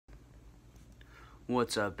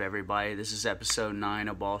What's up, everybody? This is episode 9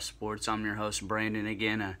 of Ball Sports. I'm your host, Brandon,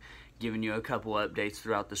 again, giving you a couple updates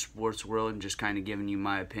throughout the sports world and just kind of giving you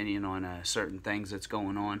my opinion on certain things that's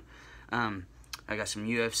going on. I got some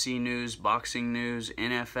UFC news, boxing news,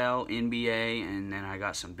 NFL, NBA, and then I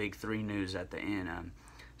got some Big 3 news at the end.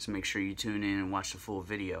 So make sure you tune in and watch the full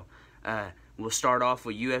video. We'll start off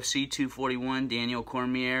with UFC 241. Daniel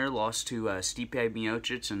Cormier lost to Stipe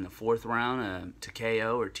Miocic in the 4th round to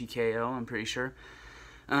KO or TKO, I'm pretty sure.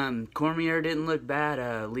 Cormier didn't look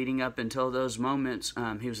bad leading up until those moments.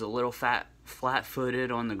 He was a little flat-footed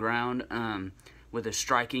on the ground. With his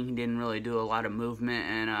striking, he didn't really do a lot of movement,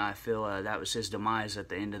 and I feel that was his demise at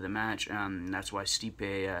the end of the match. That's why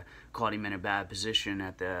Stipe caught him in a bad position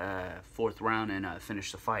at the 4th round and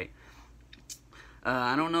finished the fight.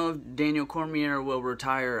 I don't know if Daniel Cormier will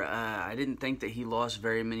retire. I didn't think that he lost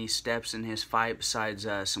very many steps in his fight besides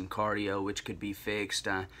some cardio, which could be fixed.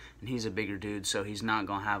 And he's a bigger dude, so he's not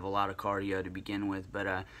going to have a lot of cardio to begin with. But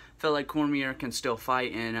I felt like Cormier can still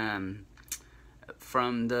fight, and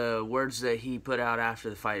from the words that he put out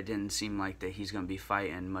after the fight, it didn't seem like that he's going to be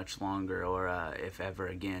fighting much longer or if ever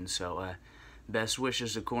again. So best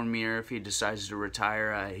wishes to Cormier if he decides to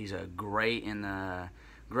retire. He's great in the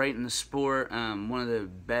sport, one of the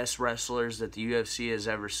best wrestlers that the UFC has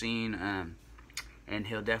ever seen, and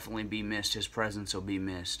he'll definitely be missed. His presence will be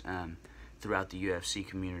missed throughout the UFC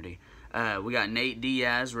community. We got Nate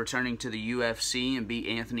Diaz returning to the UFC and beat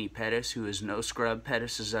Anthony Pettis, who is no scrub.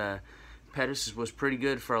 Pettis was pretty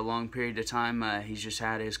good for a long period of time. He's just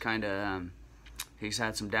had his he's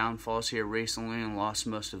had some downfalls here recently and lost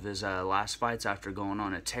most of his last fights after going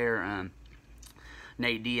on a tear.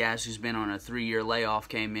 Nate Diaz, who's been on a 3-year layoff,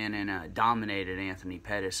 came in and dominated Anthony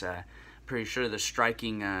Pettis. Pretty sure the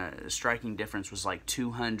striking difference was like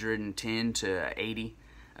 210 to 80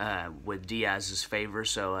 with Diaz's favor.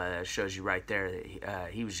 So it shows you right there that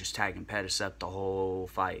he was just tagging Pettis up the whole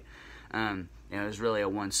fight. It was really a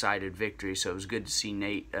one-sided victory. So it was good to see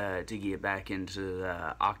Nate to get back into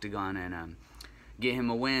the octagon and get him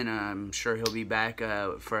a win. I'm sure he'll be back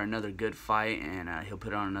for another good fight, and he'll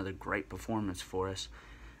put on another great performance for us.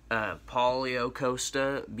 Paulo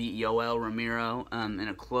Costa beat Yoel Romero in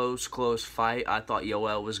a close fight. I thought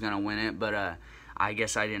Yoel was going to win it, but I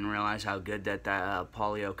guess I didn't realize how good that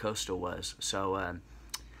Paulo Costa was. So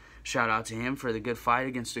shout out to him for the good fight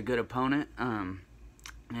against a good opponent, and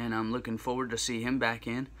I'm looking forward to see him back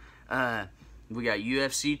in. We got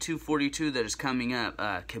UFC 242 that is coming up.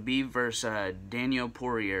 Khabib versus Daniel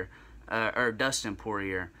Poirier, or Dustin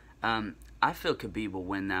Poirier. I feel Khabib will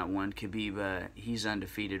win that one. Khabib, he's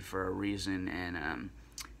undefeated for a reason, and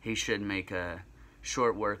he should make a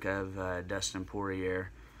short work of Dustin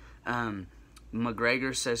Poirier.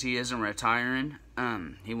 McGregor says he isn't retiring.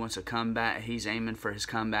 He wants a comeback. He's aiming for his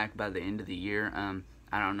comeback by the end of the year.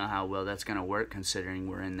 I don't know how well that's going to work considering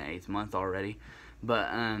we're in the 8th month already, but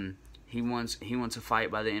He wants a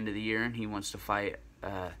fight by the end of the year, and he wants to fight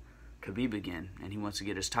Khabib again, and he wants to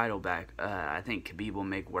get his title back. I think Khabib will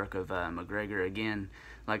make work of McGregor again.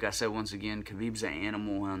 Like I said, once again, Khabib's an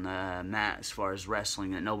animal on the mat as far as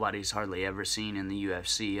wrestling that nobody's hardly ever seen in the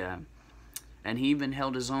UFC. And he even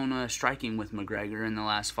held his own striking with McGregor in the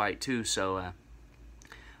last fight too. So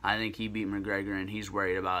I think he beat McGregor, and he's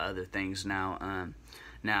worried about other things now.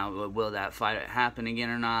 Now, will that fight happen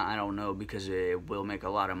again or not? I don't know, because it will make a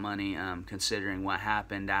lot of money considering what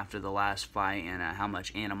happened after the last fight and how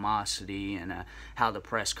much animosity and how the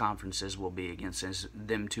press conferences will be against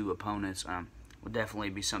them two opponents. Will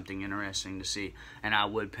definitely be something interesting to see, and I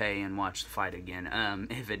would pay and watch the fight again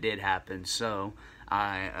if it did happen. So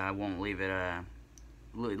I won't leave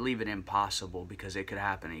it impossible, because it could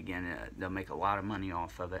happen again. They'll make a lot of money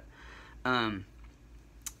off of it.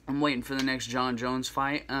 I'm waiting for the next Jon Jones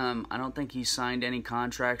fight. I don't think he's signed any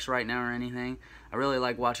contracts right now or anything. I really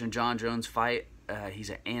like watching Jon Jones fight. He's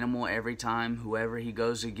an animal every time. Whoever he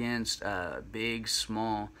goes against, big,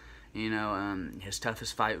 small. His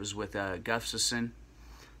toughest fight was with Gustafsson.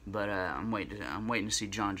 But I'm waiting to see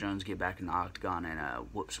Jon Jones get back in the octagon and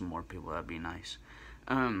whoop some more people. That'd be nice.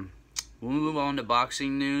 We'll move on to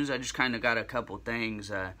boxing news. I just kind of got a couple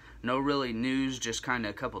things. No really news, just kind of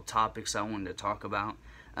a couple topics I wanted to talk about.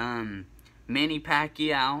 Manny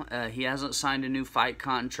Pacquiao, he hasn't signed a new fight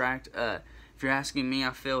contract. If you're asking me,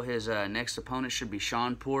 I feel his next opponent should be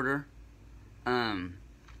Sean Porter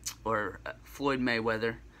or Floyd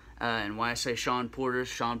Mayweather. And why I say Sean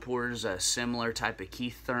Porter's a similar type of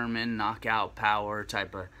Keith Thurman, knockout power,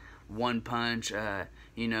 type of one punch,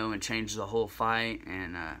 and change the whole fight.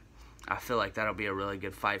 And I feel like that'll be a really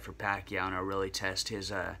good fight for Pacquiao, and it'll really test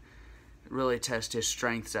his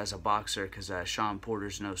strengths as a boxer, because Sean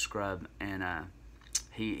Porter's no scrub, and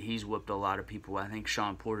He's whipped a lot of people. I think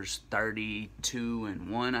Sean Porter's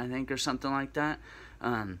 32-1, I think, or something like that.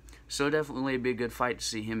 So definitely be a good fight to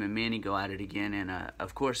see him and Manny go at it again. And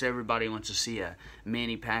of course, everybody wants to see a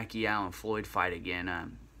Manny Pacquiao and Floyd fight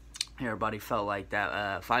again. Everybody felt like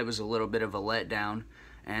that fight was a little bit of a letdown,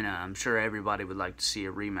 and I'm sure everybody would like to see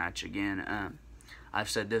a rematch again. I've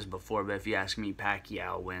said this before, but if you ask me,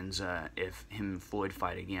 Pacquiao wins if him and Floyd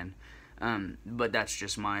fight again. But that's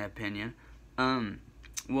just my opinion.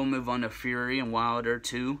 We'll move on to Fury and Wilder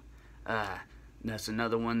too. That's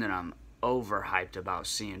another one that I'm overhyped about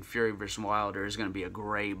seeing. Fury versus Wilder is going to be a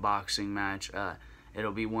great boxing match.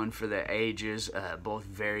 It'll be one for the ages. Both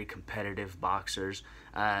very competitive boxers.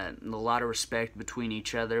 A lot of respect between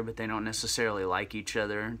each other, but they don't necessarily like each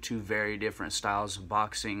other. Two very different styles of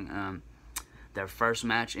boxing. Their first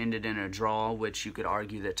match ended in a draw, which you could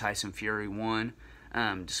argue that Tyson Fury won,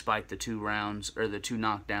 despite the two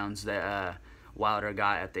knockdowns that Wilder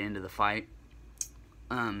got at the end of the fight.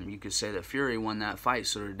 You could say that Fury won that fight,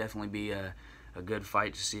 so it would definitely be a good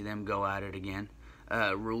fight to see them go at it again.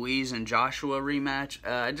 Ruiz and Joshua rematch.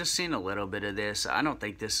 I just seen a little bit of this. I don't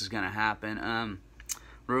think this is going to happen.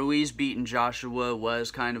 Ruiz beating Joshua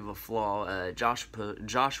was kind of a flaw.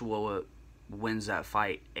 Joshua wins that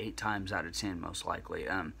fight 8 times out of 10, most likely.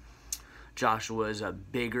 Joshua is a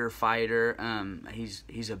bigger fighter.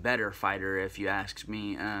 He's a better fighter, if you ask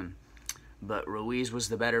me. But Ruiz was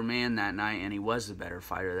the better man that night, and he was the better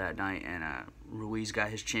fighter that night. And Ruiz got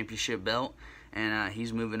his championship belt, and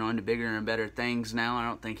he's moving on to bigger and better things now. I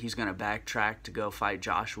don't think he's going to backtrack to go fight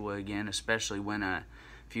Joshua again, especially when,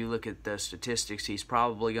 if you look at the statistics, he's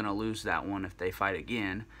probably going to lose that one if they fight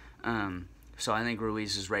again. So I think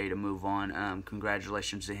Ruiz is ready to move on.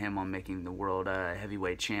 Congratulations to him on making the world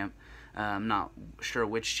heavyweight champ. I'm not sure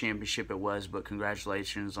which championship it was, but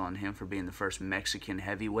congratulations on him for being the first Mexican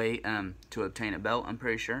heavyweight to obtain a belt, I'm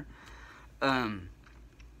pretty sure.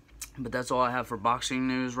 But that's all I have for boxing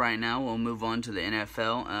news right now. We'll move on to the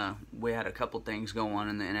NFL. We had a couple things go on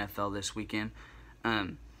in the NFL this weekend.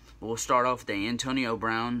 We'll start off with the Antonio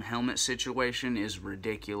Brown helmet situation is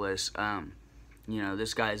ridiculous. You know,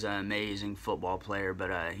 this guy's an amazing football player,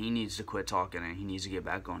 but he needs to quit talking and he needs to get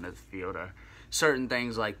back onto the field. Certain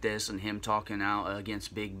things like this and him talking out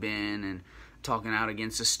against Big Ben and talking out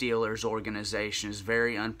against the Steelers organization is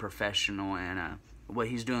very unprofessional, and what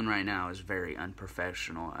he's doing right now is very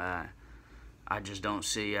unprofessional. I just don't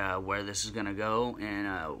see where this is going to go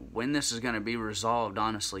and when this is going to be resolved,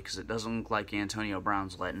 honestly, because it doesn't look like Antonio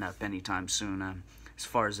Brown's letting up anytime soon as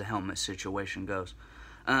far as the helmet situation goes.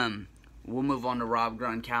 We'll move on to Rob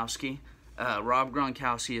Gronkowski. Rob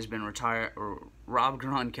Gronkowski has been retired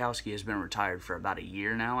for about a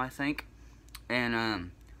year now, I think.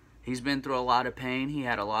 And he's been through a lot of pain. He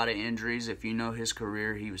had a lot of injuries. If you know his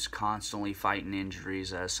career, he was constantly fighting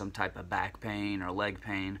injuries, some type of back pain or leg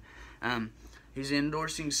pain. He's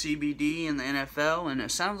endorsing CBD in the NFL, and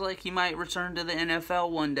it sounds like he might return to the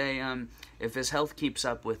NFL one day if his health keeps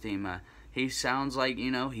up with him. He sounds like, you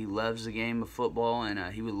know, he loves the game of football,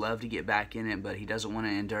 and he would love to get back in it, but he doesn't want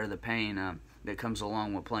to endure the pain that comes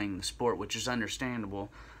along with playing the sport, which is understandable.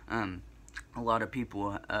 A lot of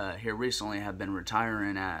people here recently have been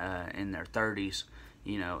retiring in their 30s,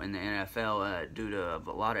 you know, in the NFL due to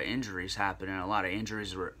a lot of injuries happening. A lot of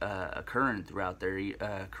injuries were occurring throughout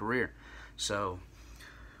their career. So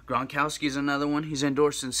Gronkowski's another one. He's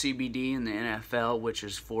endorsing CBD in the NFL, which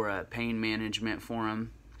is for pain management for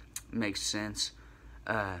him. Makes sense.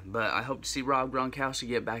 But I hope to see Rob Gronkowski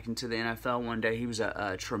get back into the NFL one day. He was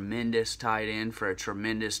a tremendous tight end for a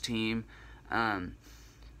tremendous team.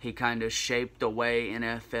 He kind of shaped the way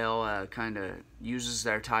NFL kind of uses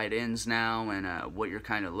their tight ends now and what you're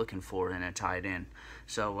kind of looking for in a tight end.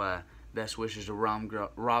 So best wishes to Rob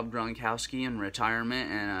Gronkowski in retirement,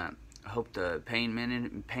 and I hope the pain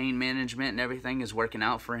management and everything is working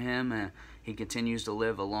out for him. He continues to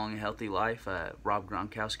live a long, healthy life. Rob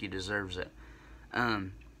Gronkowski deserves it.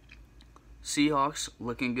 Seahawks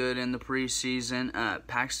looking good in the preseason.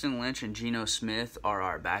 Paxton Lynch and Geno Smith are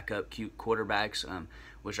our backup cute quarterbacks,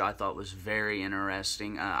 which I thought was very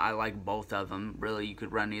interesting. I like both of them. Really, you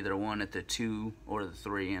could run either one at the 2 or the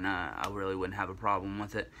 3, and I really wouldn't have a problem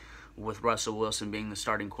with it. With Russell Wilson being the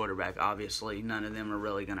starting quarterback, obviously none of them are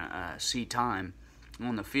really going to see time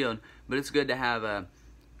on the field, but it's good to have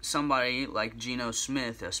somebody like Geno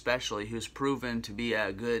Smith, especially, who's proven to be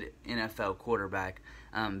a good NFL quarterback,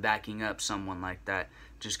 backing up someone like that.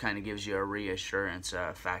 Just kind of gives you a reassurance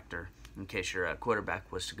factor in case your quarterback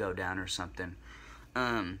was to go down or something.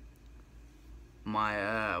 One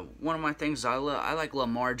of my things I like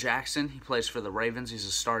Lamar Jackson. He plays for the Ravens. He's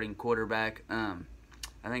a starting quarterback.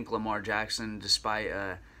 I think Lamar Jackson, despite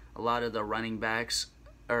a lot of the running backs,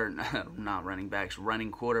 or not running backs,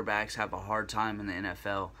 running quarterbacks have a hard time in the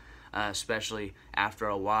NFL, especially after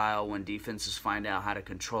a while when defenses find out how to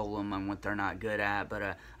control them and what they're not good at.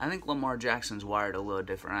 But I think Lamar Jackson's wired a little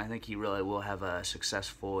different. I think he really will have a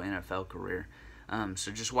successful NFL career.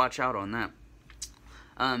 So just watch out on that.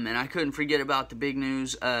 And I couldn't forget about the big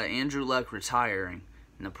news, Andrew Luck retiring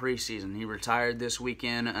in the preseason. He retired this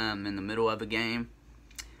weekend in the middle of a game.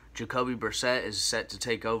 Jacoby Brissett is set to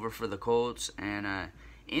take over for the Colts, and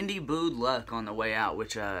Indy booed Luck on the way out,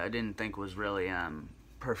 which I didn't think was really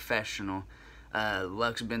professional.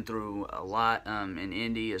 Luck's been through a lot in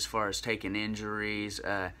Indy as far as taking injuries.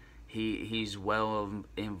 He's well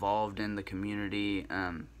involved in the community,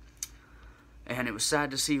 and it was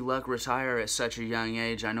sad to see Luck retire at such a young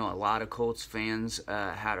age. I know a lot of Colts fans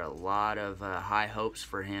had a lot of high hopes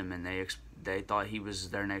for him, and they thought he was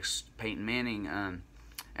their next Peyton Manning.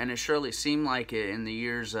 And it surely seemed like it in the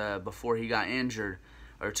years before he got injured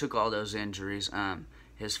or took all those injuries.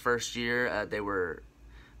 His first year, the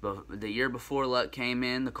year before Luck came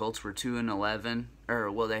in, the Colts were 2-11.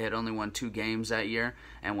 They had only won 2 games that year.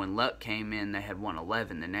 And when Luck came in, they had won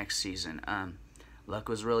 11 the next season. Luck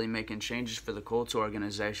was really making changes for the Colts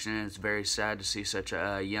organization, and it's very sad to see such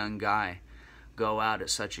a young guy go out at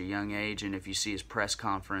such a young age. And if you see his press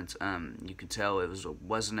conference, you could tell it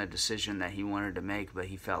wasn't a decision that he wanted to make, but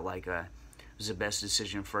he felt like it was the best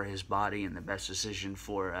decision for his body and the best decision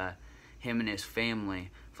for him and his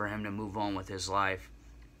family for him to move on with his life.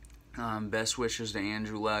 Best wishes to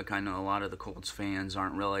Andrew Luck. I know a lot of the Colts fans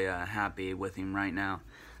aren't really happy with him right now.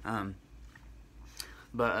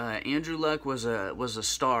 But Andrew Luck was a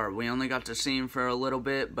star. We only got to see him for a little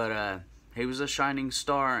bit, but he was a shining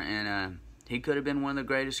star, and he could have been one of the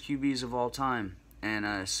greatest QBs of all time.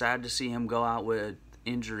 And sad to see him go out with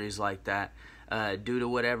injuries like that due to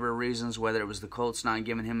whatever reasons, whether it was the Colts not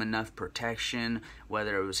giving him enough protection,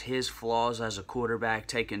 whether it was his flaws as a quarterback,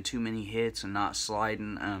 taking too many hits and not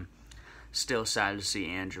sliding. Still sad to see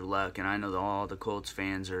Andrew Luck, and I know that all the Colts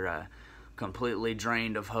fans are completely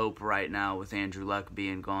drained of hope right now with Andrew Luck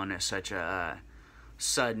being gone at such a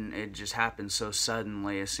sudden. It just happened so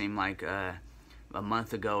suddenly. It seemed like a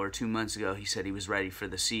month ago or 2 months ago he said he was ready for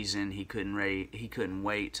the season. He couldn't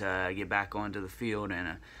wait to get back onto the field,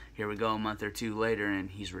 and here we go a month or 2 later, and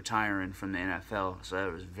he's retiring from the NFL. So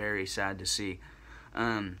it was very sad to see.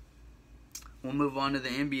 We'll move on to the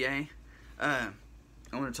NBA.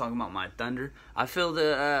 I want to talk about my Thunder. I feel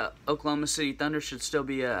the Oklahoma City Thunder should still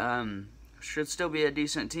be a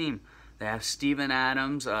decent team. They have Steven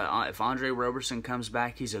Adams. If Andre Roberson comes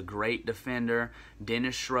back, he's a great defender.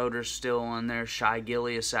 Dennis Schroeder's still on there. Shai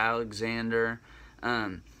Gilgeous-Alexander.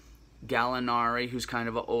 Gallinari, who's kind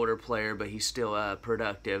of an older player, but he's still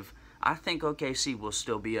productive. I think OKC will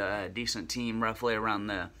still be a decent team, roughly around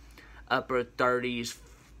the upper 30s,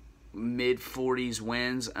 mid 40s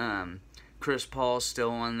wins. Chris Paul's still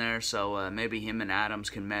on there, so maybe him and Adams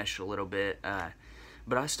can mesh a little bit.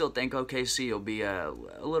 But I still think OKC will be a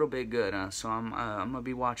little bit good. So I'm gonna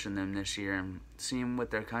be watching them this year and seeing what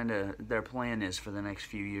their plan is for the next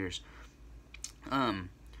few years.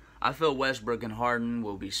 I feel Westbrook and Harden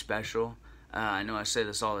will be special. I know I say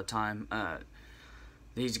this all the time.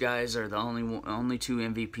 These guys are the only 2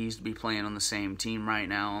 MVPs to be playing on the same team right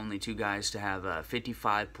now. Only 2 guys to have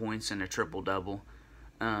 55 points and a triple-double.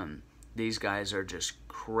 These guys are just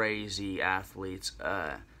crazy athletes.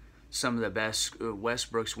 Some of the best.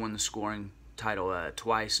 Westbrook's won the scoring title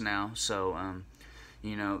twice now, so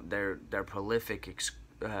they're prolific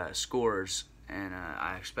scorers, and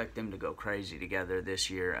I expect them to go crazy together this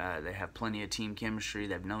year. They have plenty of team chemistry.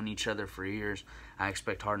 They've known each other for years. I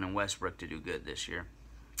expect Harden and Westbrook to do good this year.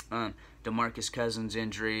 DeMarcus Cousins'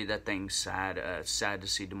 injury, that thing's sad. It's sad to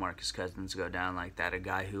see DeMarcus Cousins go down like that. A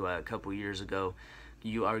guy who a couple years ago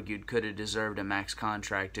you argued could have deserved a max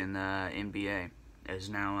contract in the NBA is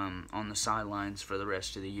now on the sidelines for the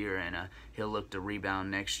rest of the year, and he'll look to rebound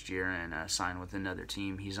next year and sign with another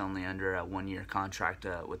team. He's only under a 1-year contract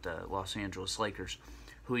with the Los Angeles Lakers,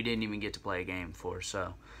 who he didn't even get to play a game for.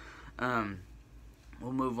 So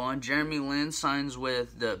we'll move on. Jeremy Lin signs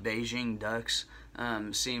with the Beijing Ducks.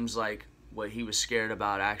 Seems like what he was scared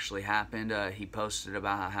about actually happened. He posted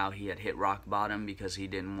about how he had hit rock bottom because he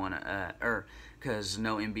didn't want to, because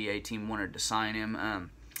no NBA team wanted to sign him.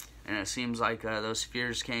 And it seems like those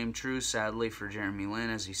fears came true, sadly, for Jeremy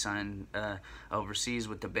Lin as he signed overseas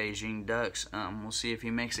with the Beijing Ducks. We'll see if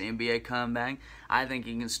he makes the NBA comeback. I think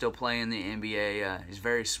he can still play in the NBA. He's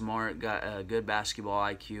very smart, got a good basketball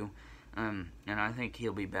IQ, and I think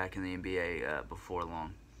he'll be back in the NBA before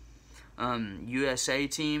long. USA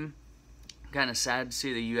team, Kind of sad to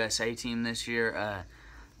see the USA team this year.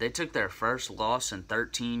 They took their first loss in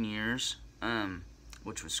 13 years,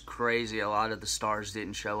 which was crazy. A lot of the stars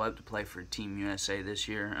didn't show up to play for Team USA this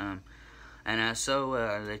year.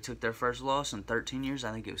 They took their first loss in 13 years.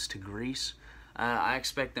 I think it was to Greece. I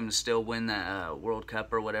expect them to still win that World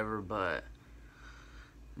Cup or whatever, but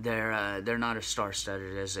they're not as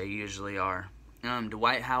star-studded as they usually are.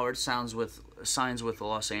 Dwight Howard signs with the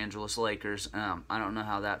Los Angeles Lakers. I don't know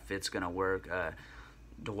how that fit's gonna work.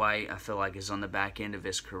 Dwight, I feel like, is on the back end of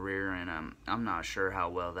his career, and I'm not sure how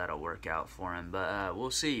well that'll work out for him. But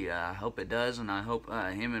we'll see. I hope it does, and I hope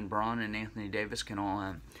him and Bron and Anthony Davis can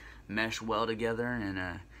all mesh well together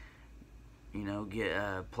and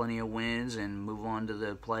get plenty of wins and move on to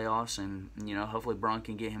the playoffs. And hopefully Bron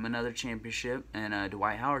can get him another championship, and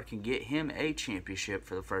Dwight Howard can get him a championship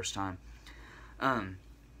for the first time.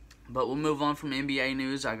 But we'll move on from NBA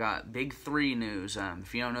news. I got Big Three news.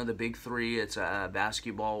 If you don't know the Big Three, it's a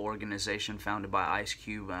basketball organization founded by Ice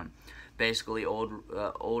Cube. Basically,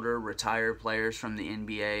 older retired players from the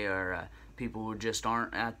NBA or people who just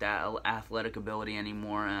aren't at that athletic ability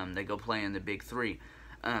anymore. They go play in the Big Three.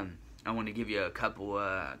 I want to give you a couple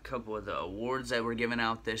of the awards that were given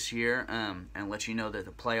out this year, and let you know that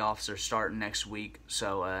the playoffs are starting next week.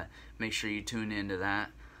 So make sure you tune into that.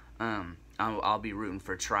 I'll be rooting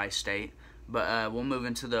for Tri-State. But we'll move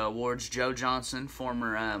into the awards. Joe Johnson,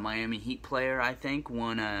 former Miami Heat player, I think,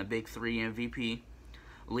 won Big Three MVP.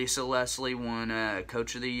 Lisa Leslie won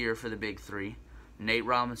Coach of the Year for the Big Three. Nate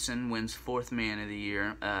Robinson wins Fourth Man of the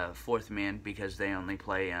Year. Fourth man because they only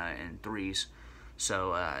play in threes.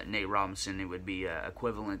 So Nate Robinson, it would be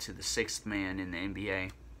equivalent to the sixth man in the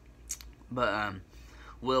NBA. But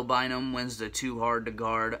Will Bynum wins the Too Hard to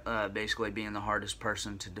Guard, basically being the hardest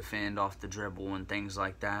person to defend off the dribble and things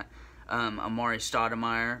like that. Amari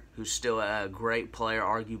Stoudemire, who's still a great player,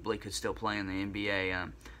 arguably could still play in the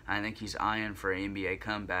NBA. I think he's eyeing for an NBA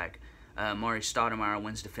comeback. Amari Stoudemire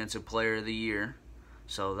wins Defensive Player of the Year,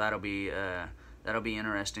 so that'll be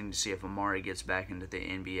interesting to see if Amari gets back into the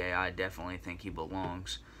NBA. I definitely think he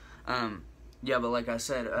belongs. Yeah, but like I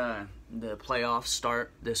said, the playoffs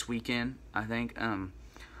start this weekend, I think.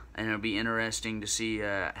 And it'll be interesting to see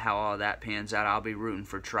how all that pans out. I'll be rooting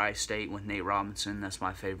for Tri-State with Nate Robinson. That's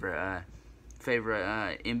my favorite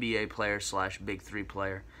NBA player / Big Three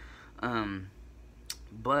player.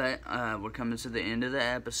 But we're coming to the end of the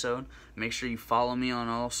episode. Make sure you follow me on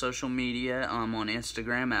all social media. I'm on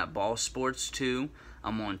Instagram at BallSports2.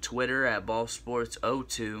 I'm on Twitter at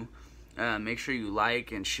BallSports02. Make sure you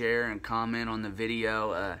like and share and comment on the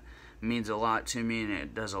video. It means a lot to me, and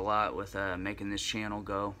it does a lot with making this channel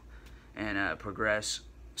go and progress.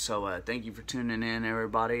 So thank you for tuning in,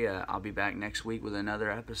 everybody. I'll be back next week with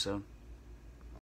another episode.